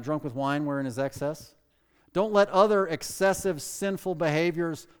 be not drunk with wine wherein is excess. Don't let other excessive sinful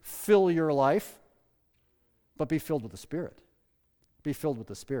behaviors fill your life, but be filled with the Spirit. Be filled with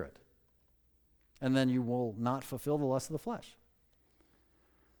the Spirit. And then you will not fulfill the lust of the flesh.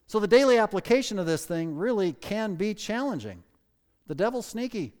 So the daily application of this thing really can be challenging. The devil's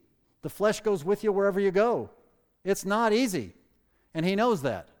sneaky. The flesh goes with you wherever you go. It's not easy, and he knows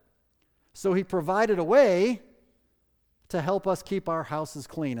that. So he provided a way to help us keep our houses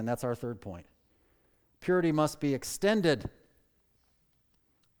clean, and that's our third point. Purity must be extended.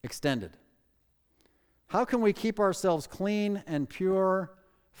 Extended. How can we keep ourselves clean and pure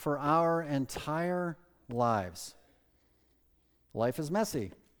for our entire lives? Life is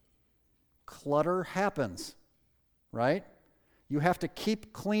messy. Clutter happens, right? You have to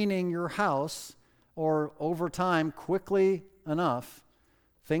keep cleaning your house, or over time, quickly enough,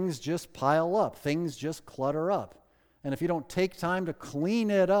 things just pile up. Things just clutter up. And if you don't take time to clean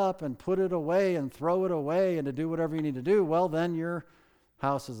it up and put it away and throw it away and to do whatever you need to do, well, then your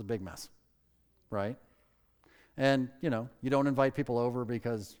house is a big mess, right? And, you don't invite people over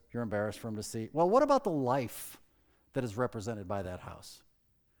because you're embarrassed for them to see. Well, what about the life that is represented by that house?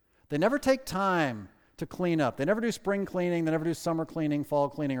 They never take time to clean up. They never do spring cleaning. They never do summer cleaning, fall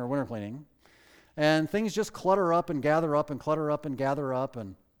cleaning, or winter cleaning. And things just clutter up and gather up and clutter up and gather up.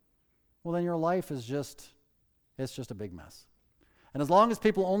 And, well, then your life is it's just a big mess. And as long as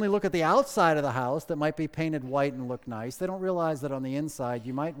people only look at the outside of the house that might be painted white and look nice, they don't realize that on the inside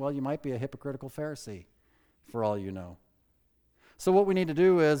you might be a hypocritical Pharisee, for all you know. So what we need to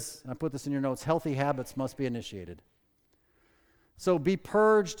do is, I put this in your notes, healthy habits must be initiated. So be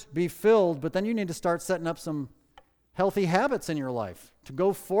purged, be filled, but then you need to start setting up some healthy habits in your life to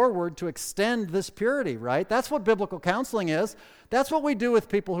go forward to extend this purity, right? That's what biblical counseling is. That's what we do with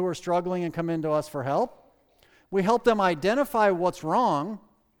people who are struggling and come into us for help. We help them identify what's wrong.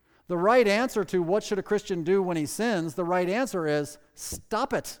 The right answer to what should a Christian do when he sins, the right answer is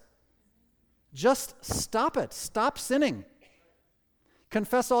stop it. Just stop it. Stop sinning.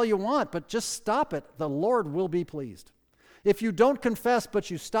 Confess all you want, but just stop it. The Lord will be pleased. If you don't confess,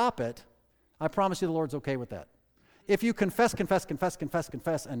 but you stop it, I promise you the Lord's okay with that. If you confess,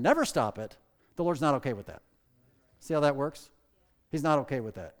 and never stop it, the Lord's not okay with that. See how that works? He's not okay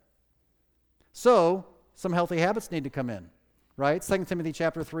with that. So, some healthy habits need to come in, right? 2 Timothy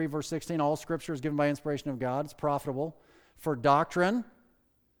chapter 3, verse 16, all Scripture is given by inspiration of God. It's profitable for doctrine,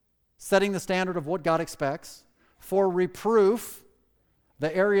 setting the standard of what God expects, for reproof,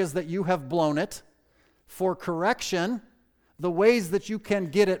 the areas that you have blown it, for correction, the ways that you can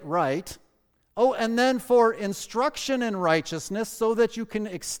get it right. Oh, and then for instruction in righteousness, so that you can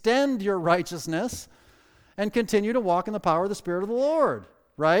extend your righteousness and continue to walk in the power of the Spirit of the Lord,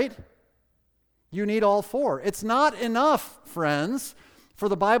 right? You need all four. It's not enough, friends, for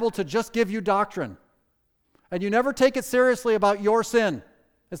the Bible to just give you doctrine. And you never take it seriously about your sin.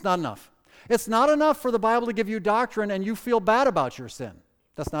 It's not enough. It's not enough for the Bible to give you doctrine and you feel bad about your sin.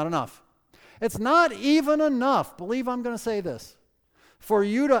 That's not enough. It's not even enough, believe I'm going to say this, for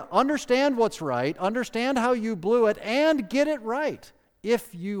you to understand what's right, understand how you blew it, and get it right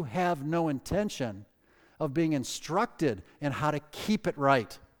if you have no intention of being instructed in how to keep it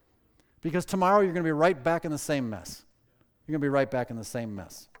right. Because tomorrow you're going to be right back in the same mess. You're going to be right back in the same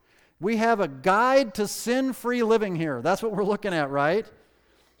mess. We have a guide to sin-free living here. That's what we're looking at, right?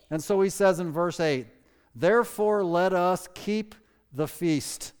 And so he says in verse 8, therefore let us keep the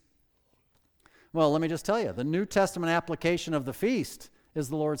feast. Well, let me just tell you, the New Testament application of the feast is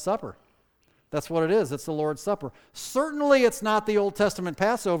the Lord's Supper. That's what it is. It's the Lord's Supper. Certainly it's not the Old Testament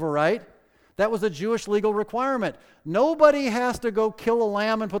Passover, right? That was a Jewish legal requirement. Nobody has to go kill a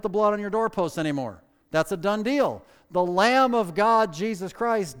lamb and put the blood on your doorposts anymore. That's a done deal. The Lamb of God, Jesus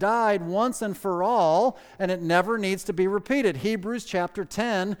Christ, died once and for all, and it never needs to be repeated. Hebrews chapter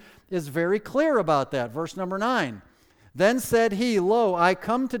 10 is very clear about that. Verse number 9. Then said he, Lo, I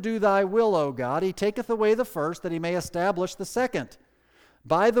come to do thy will, O God. He taketh away the first, that he may establish the second.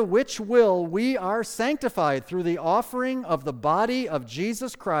 By the which will we are sanctified through the offering of the body of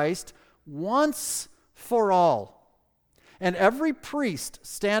Jesus Christ once for all. And every priest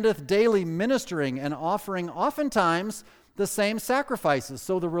standeth daily ministering and offering oftentimes the same sacrifices.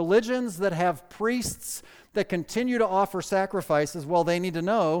 So the religions that have priests that continue to offer sacrifices, well, they need to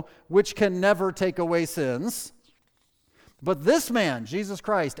know which can never take away sins. But this man, Jesus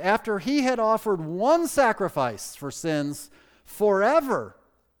Christ, after he had offered one sacrifice for sins forever,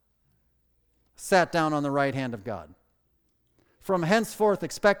 sat down on the right hand of God. From henceforth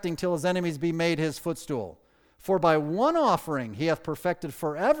expecting till his enemies be made his footstool. For by one offering he hath perfected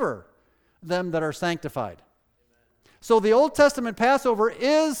forever them that are sanctified. Amen. So the Old Testament Passover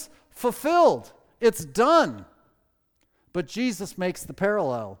is fulfilled. It's done. But Jesus makes the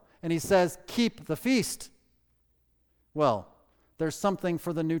parallel, and he says, keep the feast. Well, there's something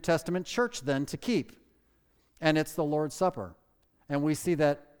for the New Testament church then to keep, and it's the Lord's Supper. And we see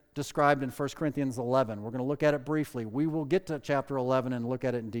that described in 1 Corinthians 11. We're going to look at it briefly. We will get to chapter 11 and look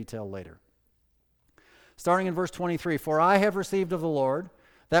at it in detail later. Starting in verse 23, for I have received of the Lord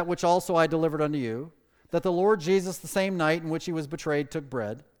that which also I delivered unto you, that the Lord Jesus the same night in which he was betrayed took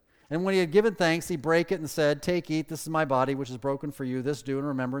bread. And when he had given thanks, he brake it and said, Take, eat, this is my body which is broken for you. This do in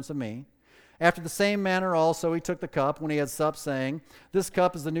remembrance of me. After the same manner also he took the cup when he had supped, saying, This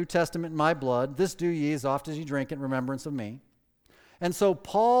cup is the New Testament in my blood. This do ye as oft as ye drink it in remembrance of me. And so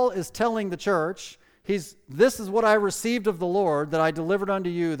Paul is telling the church, this is what I received of the Lord, that I delivered unto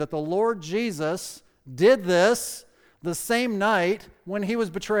you, that the Lord Jesus did this the same night when he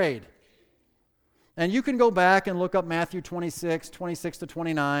was betrayed. And you can go back and look up Matthew 26 to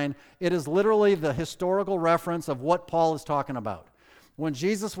 29. It is literally the historical reference of what Paul is talking about. When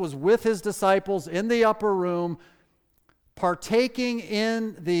Jesus was with his disciples in the upper room, partaking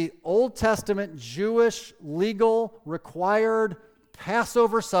in the Old Testament Jewish legal required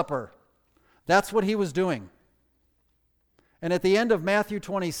Passover supper. That's what he was doing. And at the end of Matthew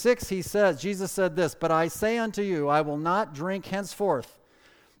 26, Jesus said this, But I say unto you, I will not drink henceforth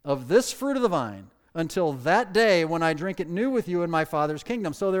of this fruit of the vine until that day when I drink it new with you in my Father's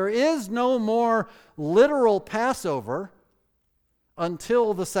kingdom. So there is no more literal Passover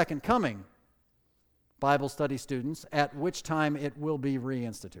until the second coming, Bible study students, at which time it will be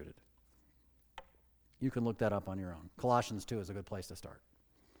reinstituted. You can look that up on your own. Colossians 2 is a good place to start.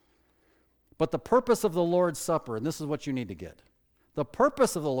 But the purpose of the Lord's Supper, and this is what you need to get, the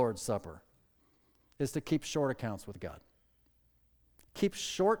purpose of the Lord's Supper is to keep short accounts with God. Keep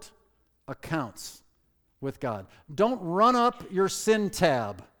short accounts with God. Don't run up your sin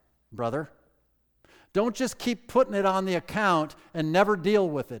tab, brother. Don't just keep putting it on the account and never deal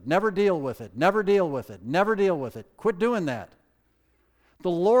with it, never deal with it, never deal with it, never deal with it. Quit doing that. The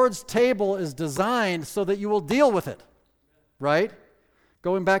Lord's table is designed so that you will deal with it, right?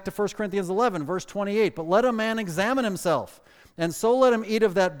 Going back to 1 Corinthians 11, verse 28, But let a man examine himself, and so let him eat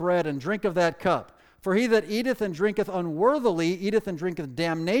of that bread and drink of that cup. For he that eateth and drinketh unworthily eateth and drinketh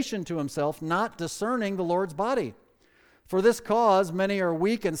damnation to himself, not discerning the Lord's body. For this cause many are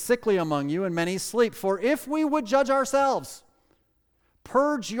weak and sickly among you, and many sleep. For if we would judge ourselves,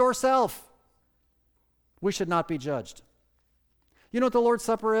 Purge yourself. We should not be judged. You know what the Lord's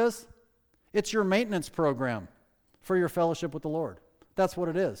Supper is? It's your maintenance program for your fellowship with the Lord. That's what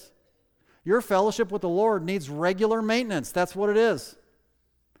it is. Your fellowship with the Lord needs regular maintenance. That's what it is.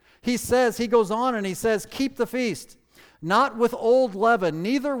 He goes on and he says, keep the feast, not with old leaven,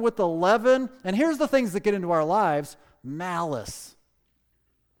 neither with the leaven. And here's the things that get into our lives: malice,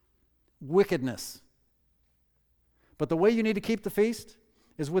 wickedness. But the way you need to keep the feast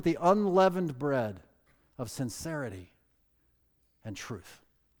is with the unleavened bread of sincerity and truth.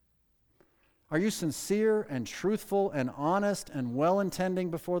 Are you sincere and truthful and honest and well-intending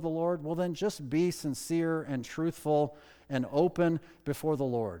before the Lord? Well, then just be sincere and truthful and open before the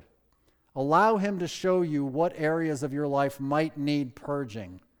Lord. Allow Him to show you what areas of your life might need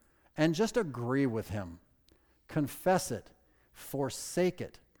purging, and just agree with Him. Confess it. Forsake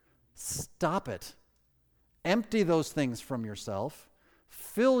it. Stop it. Empty those things from yourself.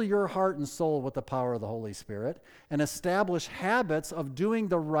 Fill your heart and soul with the power of the Holy Spirit, and establish habits of doing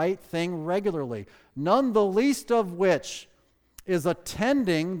the right thing regularly, none the least of which is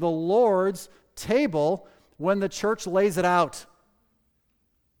attending the Lord's table when the church lays it out.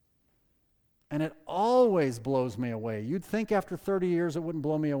 And it always blows me away. You'd think after 30 years it wouldn't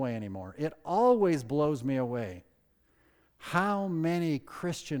blow me away anymore. It always blows me away how many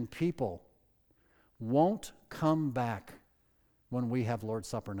Christian people won't come back when we have Lord's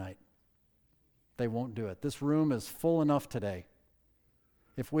Supper night. They won't do it. This room is full enough today.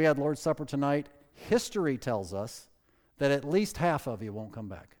 If we had Lord's Supper tonight, history tells us that at least half of you won't come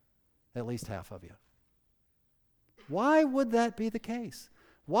back. At least half of you. Why would that be the case?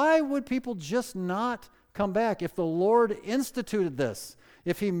 Why would people just not come back if the Lord instituted this,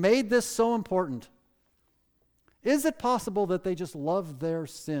 if He made this so important? Is it possible that they just love their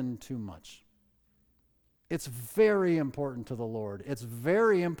sin too much? It's very important to the Lord. It's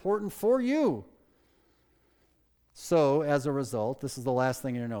very important for you. So, as a result, this is the last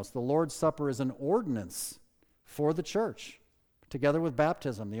thing in your notes. The Lord's Supper is an ordinance for the church, together with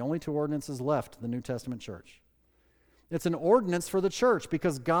baptism, the only two ordinances left in the New Testament church. It's an ordinance for the church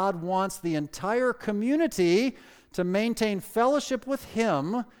because God wants the entire community to maintain fellowship with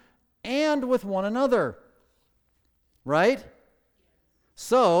Him and with one another. Right?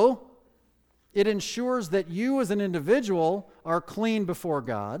 So, it ensures that you as an individual are clean before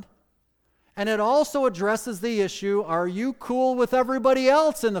God. And it also addresses the issue, are you cool with everybody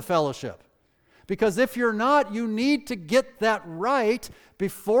else in the fellowship? Because if you're not, you need to get that right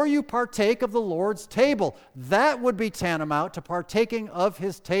before you partake of the Lord's table. That would be tantamount to partaking of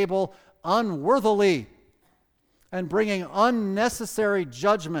His table unworthily and bringing unnecessary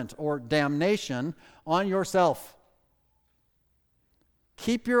judgment or damnation on yourself.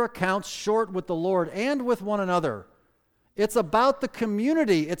 Keep your accounts short with the Lord and with one another. It's about the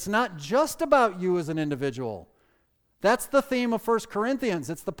community. It's not just about you as an individual. That's the theme of 1 Corinthians.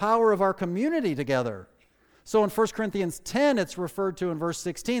 It's the power of our community together. So in 1 Corinthians 10, it's referred to in verse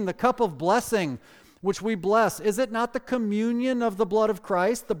 16, the cup of blessing which we bless, is it not the communion of the blood of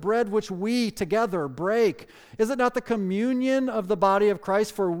Christ, the bread which we together break? Is it not the communion of the body of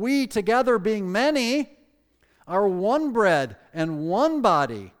Christ? For we together, being many, are one bread and one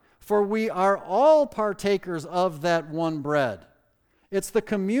body, for we are all partakers of that one bread. It's the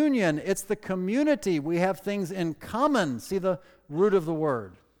communion, it's the community. We have things in common. See the root of the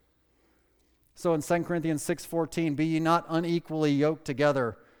word. So in 2 Corinthians 6:14, be ye not unequally yoked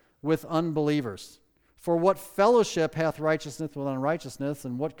together with unbelievers. For what fellowship hath righteousness with unrighteousness,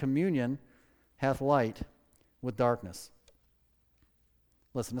 and what communion hath light with darkness?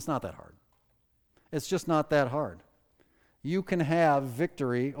 Listen, it's not that hard. It's just not that hard. You can have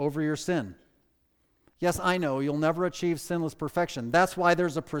victory over your sin. Yes, I know you'll never achieve sinless perfection. That's why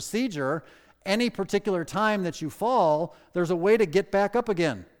there's a procedure. Any particular time that you fall, there's a way to get back up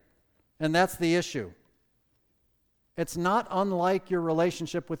again. And that's the issue. It's not unlike your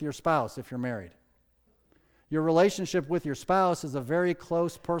relationship with your spouse if you're married. Your relationship with your spouse is a very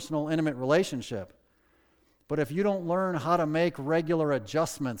close, personal, intimate relationship. But if you don't learn how to make regular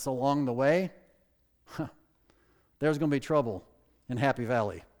adjustments along the way, there's going to be trouble in Happy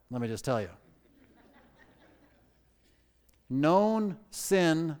Valley, let me just tell you. Known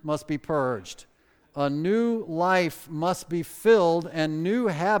sin must be purged. A new life must be filled, and new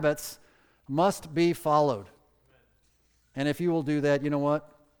habits must be followed. And if you will do that, you know what?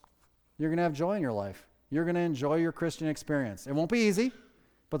 You're going to have joy in your life. You're going to enjoy your Christian experience. It won't be easy,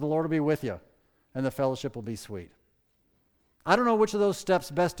 but the Lord will be with you, and the fellowship will be sweet. I don't know which of those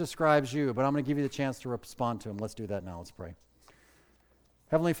steps best describes you, but I'm going to give you the chance to respond to them. Let's do that now. Let's pray.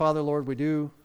 Heavenly Father, Lord, we do